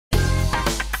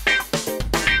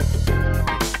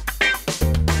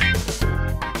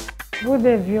Good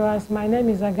day, viewers. My name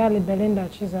is Agali Belinda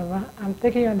Chizava. I'm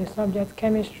taking on the subject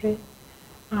chemistry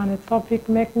and the topic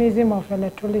mechanism of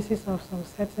electrolysis of some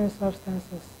certain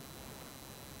substances.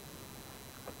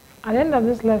 At the end of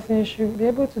this lesson, you should be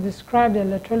able to describe the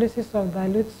electrolysis of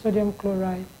dilute sodium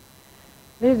chloride,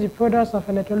 list the products of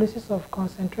electrolysis of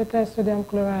concentrated sodium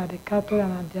chloride at the cathode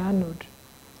and at the anode,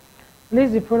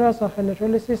 list the products of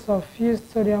electrolysis of fused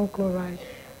sodium chloride,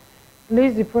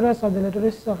 list the products of the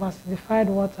electrolysis of acidified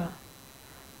water,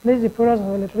 list the products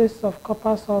of electrolysis of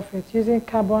copper sulfate using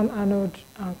carbon anode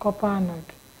and copper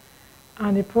anode,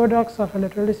 and the products of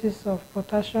electrolysis of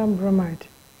potassium bromide.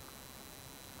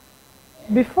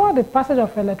 Before the passage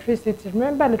of electricity,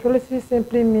 remember electrolysis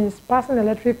simply means passing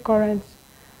electric current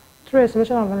through a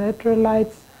solution of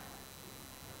electrolytes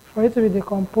for it to be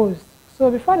decomposed.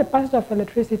 So before the passage of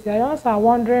electricity, ions are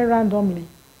wandering randomly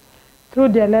through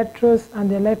the electrodes and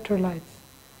the electrolytes.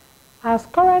 As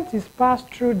current is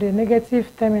passed through the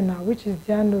negative terminal, which is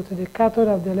the anode, to the cathode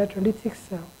of the electrolytic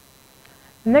cell,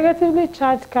 the negatively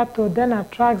charged cathode then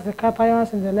attracts the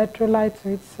cations in the electrolyte to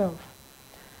itself.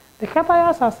 The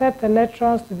cations accept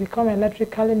electrons to become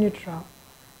electrically neutral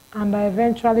and are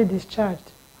eventually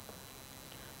discharged.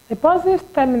 The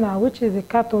positive terminal, which is the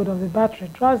cathode of the battery,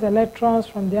 draws electrons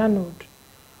from the anode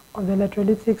of the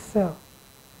electrolytic cell.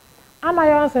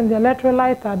 Anions in the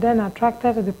electrolyte are then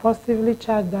attracted to the positively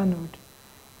charged anode,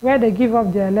 where they give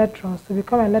up their electrons to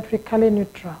become electrically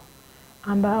neutral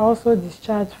and are also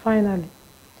discharged finally.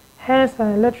 Hence,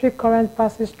 an electric current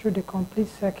passes through the complete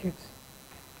circuit.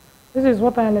 This is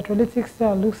what an electrolytic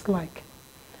cell looks like.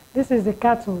 This is the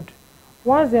cathode.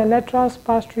 Once the electrons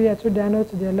pass through here to the anode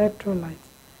to the electrolyte,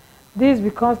 this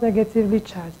becomes negatively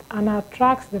charged and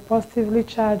attracts the positively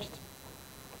charged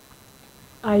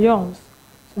ions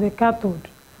to the cathode,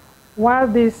 while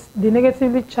the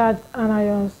negatively charged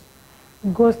anions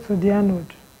goes to the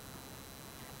anode.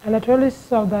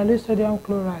 Electrolysis of dilute sodium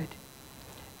chloride.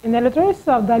 In electrolysis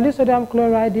of dilute sodium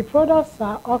chloride, the products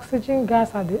are oxygen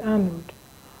gas at the anode,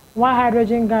 while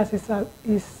hydrogen gas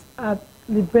is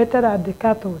liberated at the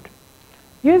cathode.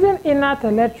 Using inert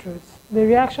electrodes, the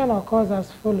reaction occurs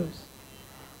as follows.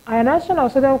 Ionization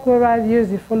of sodium chloride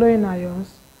uses the following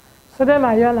ions: sodium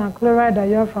ion and chloride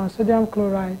ion from sodium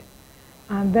chloride,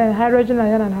 and then hydrogen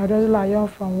ion and hydroxyl ion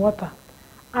from water.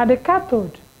 At the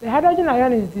cathode, the hydrogen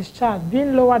ion is discharged,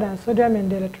 being lower than sodium in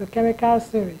the electrochemical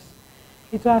series.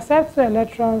 It will accept 2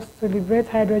 electrons to liberate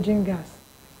hydrogen gas.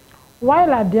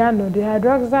 While at the anode, the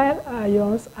hydroxide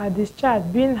ions are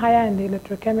discharged, being higher in the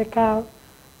electrochemical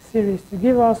series to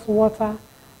give us water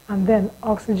and then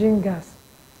oxygen gas.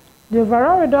 The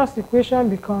overall redox equation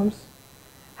becomes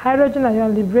hydrogen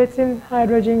ion liberating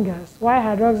hydrogen gas, while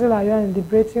hydroxyl ion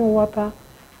liberating water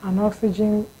and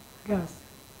oxygen gas.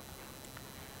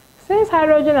 Since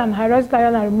hydrogen and hydroxyl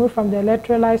ion are removed from the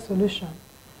electrolyte solution,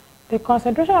 the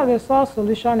concentration of the salt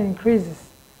solution increases.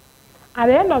 At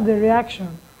the end of the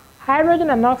reaction, hydrogen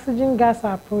and oxygen gas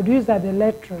are produced at the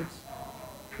electrodes,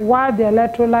 while the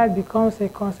electrolyte becomes a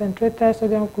concentrated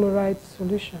sodium chloride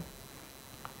solution.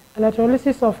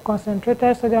 Electrolysis of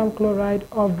concentrated sodium chloride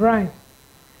or brine.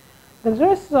 The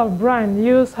electrolysis of brine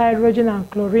uses hydrogen and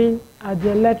chlorine at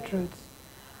the electrodes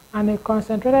and a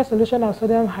concentrated solution of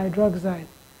sodium hydroxide.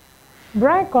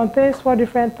 Brine contains 4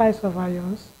 different types of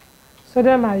ions: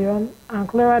 sodium ion and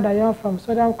chloride ion from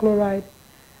sodium chloride,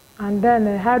 and then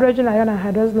a hydrogen ion and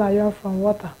hydroxyl ion from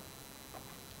water.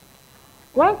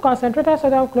 When concentrated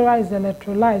sodium chloride is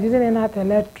electrolyzed using inert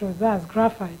electrodes, that's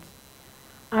graphite,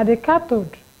 at the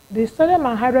cathode, the sodium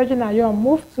and hydrogen ion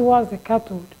move towards the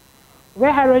cathode,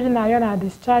 where hydrogen ion are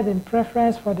discharged in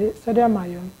preference for the sodium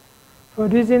ion,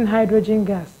 producing hydrogen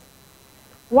gas.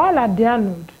 While at the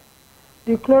anode,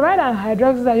 the chloride and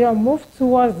hydroxyl ion move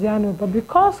towards the anode, but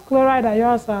because chloride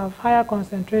ions are of higher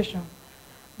concentration,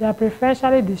 they are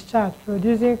preferentially discharged,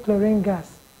 producing chlorine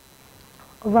gas.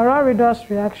 Overall redox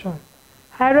reaction: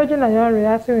 hydrogen ion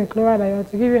reacting with chloride ion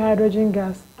to give you hydrogen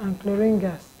gas and chlorine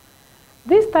gas.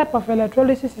 This type of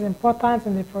electrolysis is important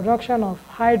in the production of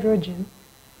hydrogen,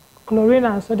 chlorine,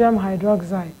 and sodium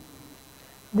hydroxide.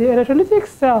 The electrolytic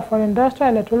cell for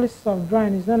industrial electrolysis of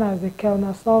brine is known as the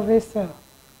Kellner-Solvay cell.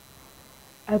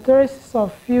 Electrolysis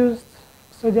of fused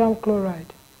sodium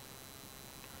chloride.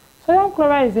 Sodium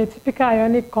chloride is a typical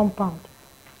ionic compound.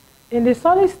 In the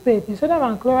solid state, the sodium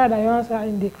and chloride ions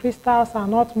in the crystals are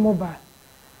not mobile.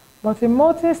 But in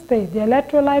molten state, the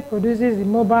electrolyte produces the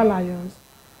mobile ions,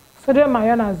 sodium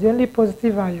ion as the only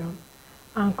positive ion,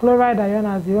 and chloride ion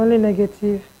as the only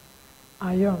negative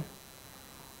ion.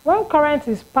 When current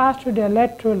is passed through the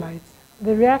electrolyte,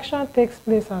 the reaction takes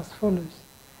place as follows.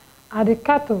 At the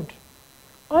cathode,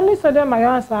 only sodium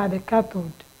ions are at the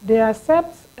cathode, They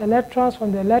accept electrons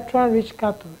from the electron-rich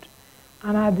cathode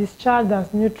and are discharged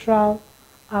as neutral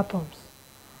atoms.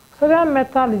 Sodium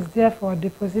metal is therefore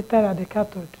deposited at the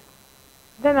cathode.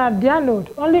 Then at the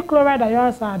anode, only chloride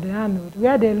ions are at the anode,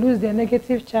 where they lose their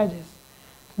negative charges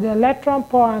to the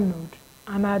electron-poor anode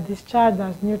and are discharged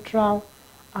as neutral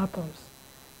atoms.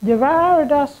 The viral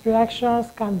redox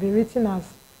reactions can be written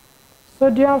as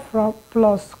sodium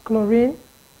plus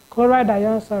chloride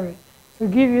ion, to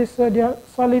give you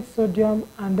solid sodium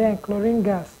and then chlorine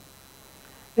gas.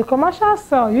 The commercial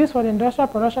cell used for the industrial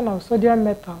production of sodium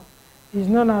metal is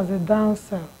known as the down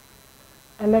cell.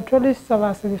 Electrolysis of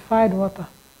acidified water.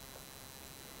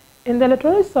 In the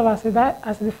electrolysis of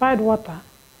acidified water,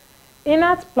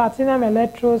 inert platinum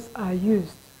electrodes are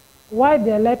used, while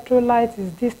the electrolyte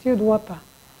is distilled water,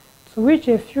 to which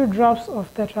a few drops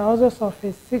of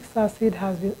tetraoxosulfate 6 acid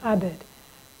has been added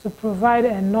to provide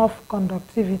enough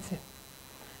conductivity.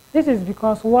 This is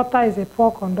because water is a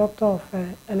poor conductor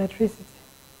of electricity.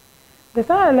 The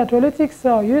standard electrolytic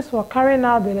cell used for carrying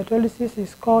out the electrolysis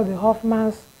is called the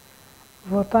Hofmann's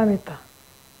voltameter.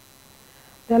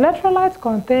 The electrolyte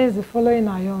contains the following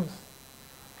ions.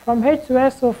 From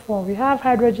H2SO4 we have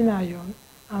hydrogen ion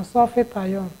and sulfate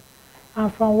ion,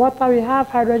 and from water we have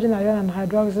hydrogen ion and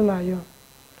hydroxyl ion.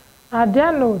 At the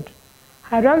anode,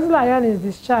 hydroxyl ion is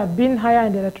discharged being higher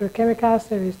in the electrochemical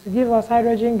series to give us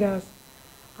hydrogen gas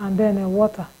and then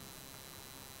water.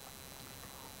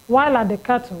 While at the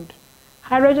cathode,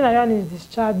 hydrogen ion is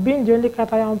discharged being the only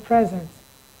cation present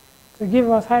to give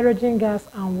us hydrogen gas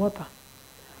and water.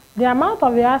 The amount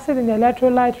of the acid in the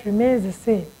electrolyte remains the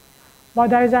same,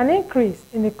 but there is an increase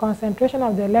in the concentration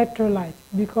of the electrolyte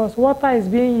because water is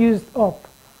being used up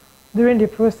during the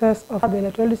process of the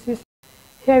electrolysis.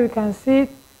 Here we can see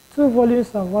 2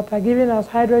 volumes of water giving us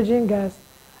hydrogen gas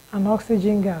and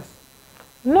oxygen gas.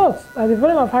 Note that the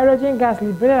volume of hydrogen gas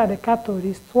liberated at the cathode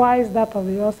is twice that of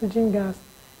the oxygen gas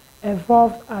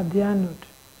evolved at the anode.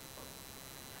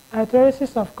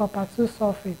 Electrolysis of copper 2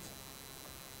 sulfate.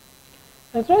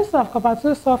 Electrolysis of copper 2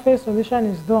 sulfate solution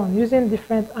is done using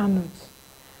different anodes.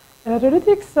 The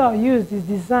electrolytic cell used is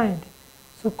designed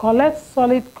to collect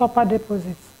solid copper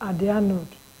deposits at the anode.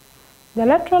 The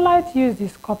electrolyte used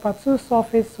is copper 2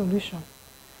 sulfate solution.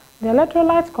 The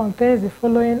electrolyte contains the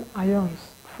following ions.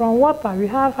 From water we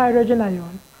have hydrogen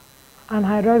ion and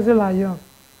hydroxyl ion,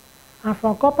 and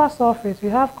from copper sulfate we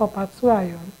have copper 2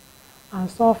 ion and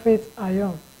sulfate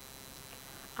ion.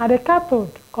 At the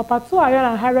cathode, copper 2 ion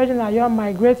and hydrogen ion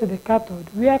migrate to the cathode,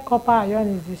 where copper ion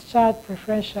is discharged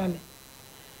preferentially.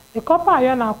 The copper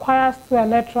ion acquires 2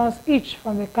 electrons each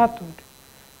from the cathode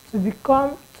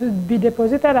to be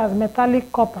deposited as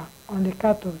metallic copper on the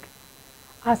cathode.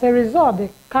 As a result, the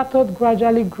cathode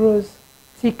gradually grows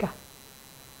thicker.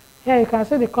 Here you can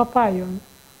see the copper ion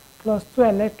plus 2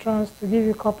 electrons to give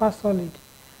you copper solid.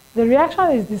 The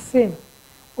reaction is the same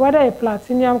whether a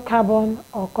platinum carbon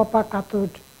or copper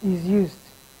cathode is used.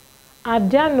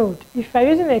 At the anode, if you are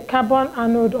using a carbon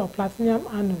anode or platinum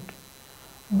anode,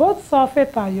 both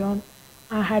sulfate ion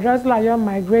and hydroxyl ion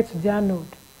migrate to the anode,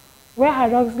 where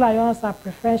hydroxyl ions are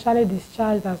preferentially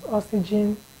discharged as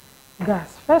oxygen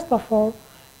gas. First of all,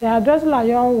 the hydroxyl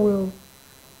ion will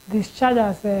discharge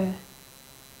as a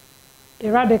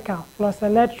radical plus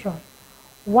electron,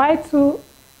 while 2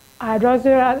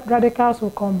 hydroxyl radicals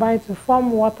will combine to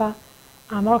form water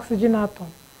and oxygen atom,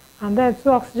 and then 2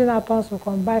 oxygen atoms will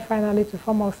combine finally to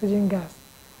form oxygen gas.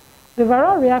 The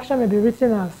overall reaction may be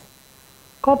written as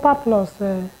copper plus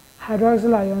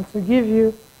hydroxyl ion to give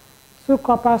you 2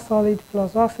 copper solid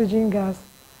plus oxygen gas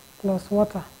plus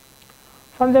water.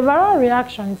 From the overall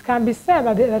reaction, it can be said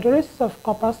that the electrolysis of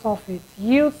copper sulfate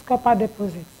yields copper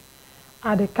deposits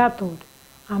at the cathode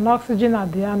and oxygen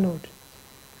at the anode.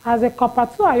 As the copper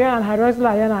 2 ion and hydroxyl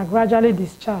ion are gradually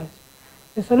discharged,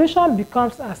 the solution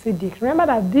becomes acidic. Remember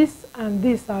that this and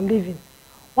this are leaving.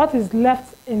 What is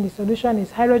left in the solution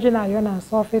is hydrogen ion and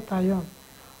sulfate ion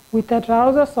with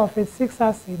tetraoxosulfate 6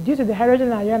 acid due to the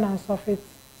hydrogen ion and sulfate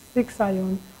 6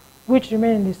 ion which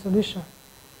remain in the solution.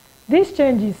 This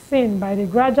change is seen by the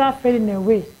gradual fading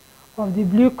away of the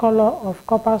blue color of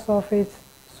copper sulfate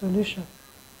solution.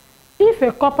 If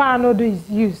a copper anode is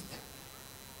used,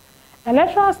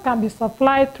 electrons can be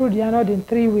supplied through the anode in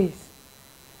 3 ways.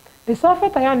 The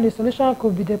sulfate ion in the solution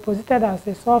could be deposited as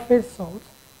a sulfate salt,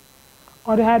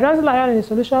 or the hydroxyl ion in the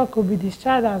solution could be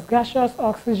discharged as gaseous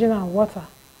oxygen and water.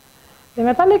 The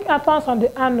metallic atoms on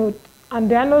the anode and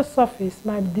the anode surface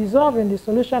might dissolve in the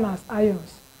solution as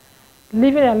ions,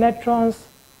 leaving electrons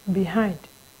behind.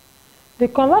 The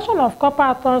conversion of copper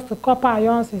atoms to copper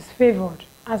ions is favored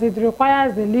as it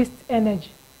requires the least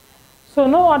energy, so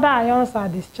no other ions are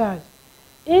discharged.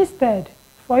 Instead,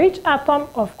 for each atom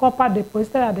of copper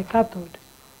deposited at the cathode,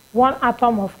 one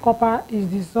atom of copper is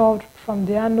dissolved from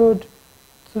the anode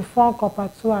to form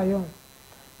copper-2 ion.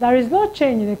 There is no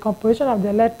change in the composition of the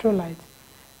electrolyte,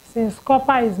 since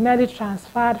copper is merely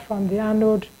transferred from the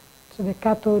anode to the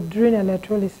cathode during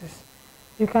electrolysis.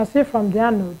 You can see from the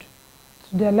anode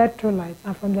to the electrolyte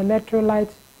and from the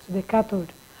electrolyte to the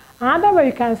cathode. Another way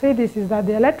you can see this is that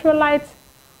the electrolyte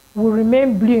will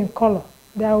remain blue in color.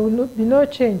 There will be no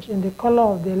change in the color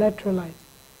of the electrolyte.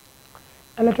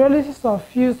 Electrolysis of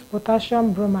fused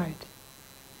potassium bromide.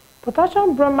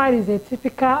 Potassium bromide is a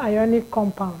typical ionic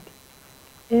compound.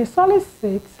 In solid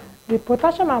state, the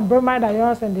potassium and bromide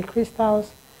ions in the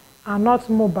crystals are not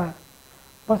mobile,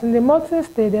 but in the molten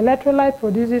state, the electrolyte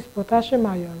produces potassium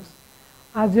ions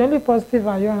as the only positive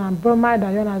ion and bromide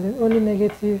ion as the only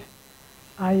negative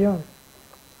ion.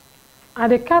 At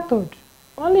the cathode,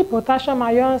 only potassium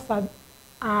ions are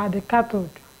at the cathode.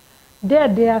 There,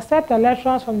 they accept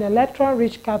electrons from the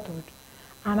electron-rich cathode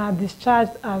and are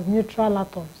discharged as neutral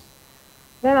atoms.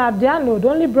 Then at the anode,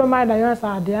 only bromide ions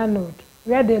are at the anode,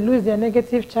 where they lose their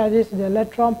negative charges to the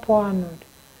electron-poor anode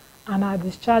and are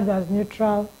discharged as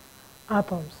neutral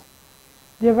atoms.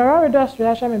 The overall redox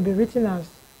reaction may be written as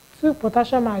 2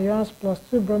 potassium ions plus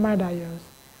 2 bromide ions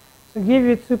to give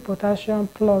you 2 potassium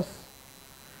plus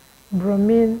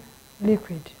bromine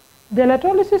liquid. The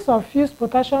electrolysis of fused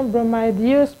potassium bromide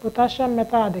yields potassium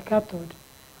metal at the cathode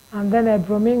and then a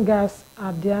bromine gas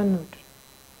at the anode.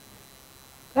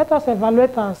 Let us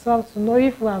evaluate ourselves to know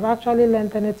if we have actually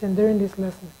learned anything during this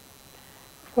lesson.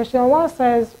 Question 1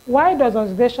 says, why does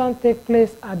oxidation take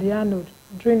place at the anode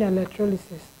during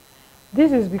electrolysis?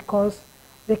 This is because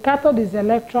the cathode is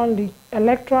electron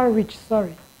rich,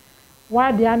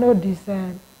 while the anode is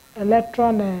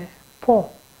electron poor,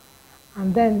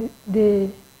 and then the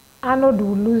anode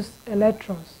will lose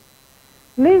electrons.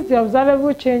 List the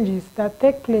observable changes that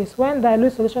take place when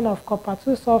dilute solution of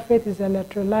copper-2 sulfate is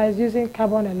electrolyzed using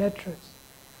carbon electrodes.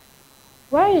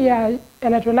 When you are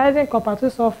electrolyzing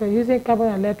copper-2 sulfate using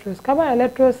carbon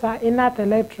electrodes are inert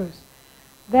electrodes.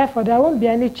 Therefore, there won't be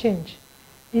any change.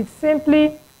 It's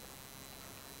simply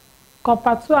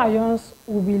copper-2 ions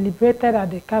will be liberated at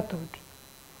the cathode,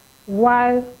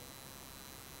 while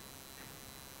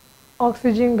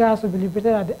oxygen gas will be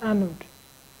liberated at the anode.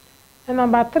 And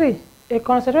number 3, a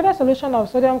concentrated solution of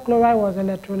sodium chloride was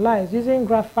electrolyzed using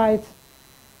graphite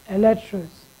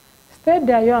electrodes. State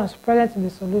the ions present in the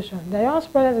solution. The ions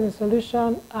present in the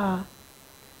solution are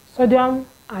sodium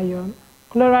ion,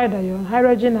 chloride ion,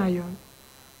 hydrogen ion,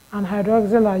 and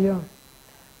hydroxyl ion.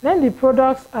 Then the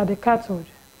products at the cathode.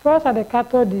 First at the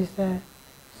cathode is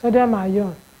sodium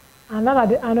ion, and then at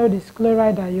the anode is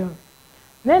chloride ion.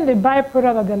 Then the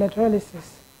byproduct of the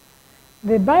electrolysis.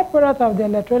 The byproduct of the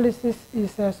electrolysis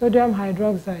is sodium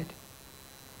hydroxide.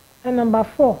 And number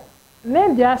 4,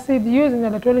 name the acid used in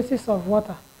electrolysis of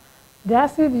water. The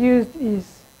acid used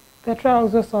is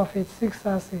tetraoxosulfate 6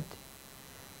 acid.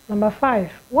 Number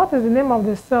 5, what is the name of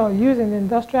the cell used in the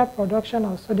industrial production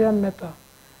of sodium metal?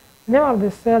 The name of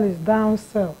the cell is down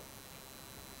cell.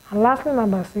 And lastly,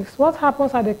 number 6, what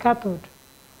happens at the cathode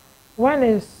when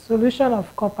a solution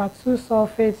of copper-2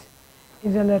 sulfate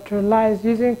is electrolyzed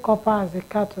using copper as a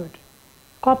cathode?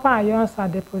 Copper ions are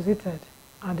deposited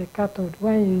at the cathode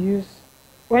when you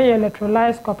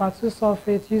electrolyze copper-2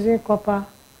 sulfate using copper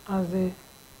as a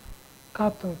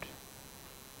cathode.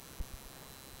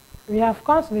 We have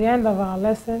come to the end of our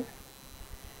lesson.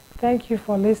 Thank you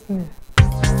for listening.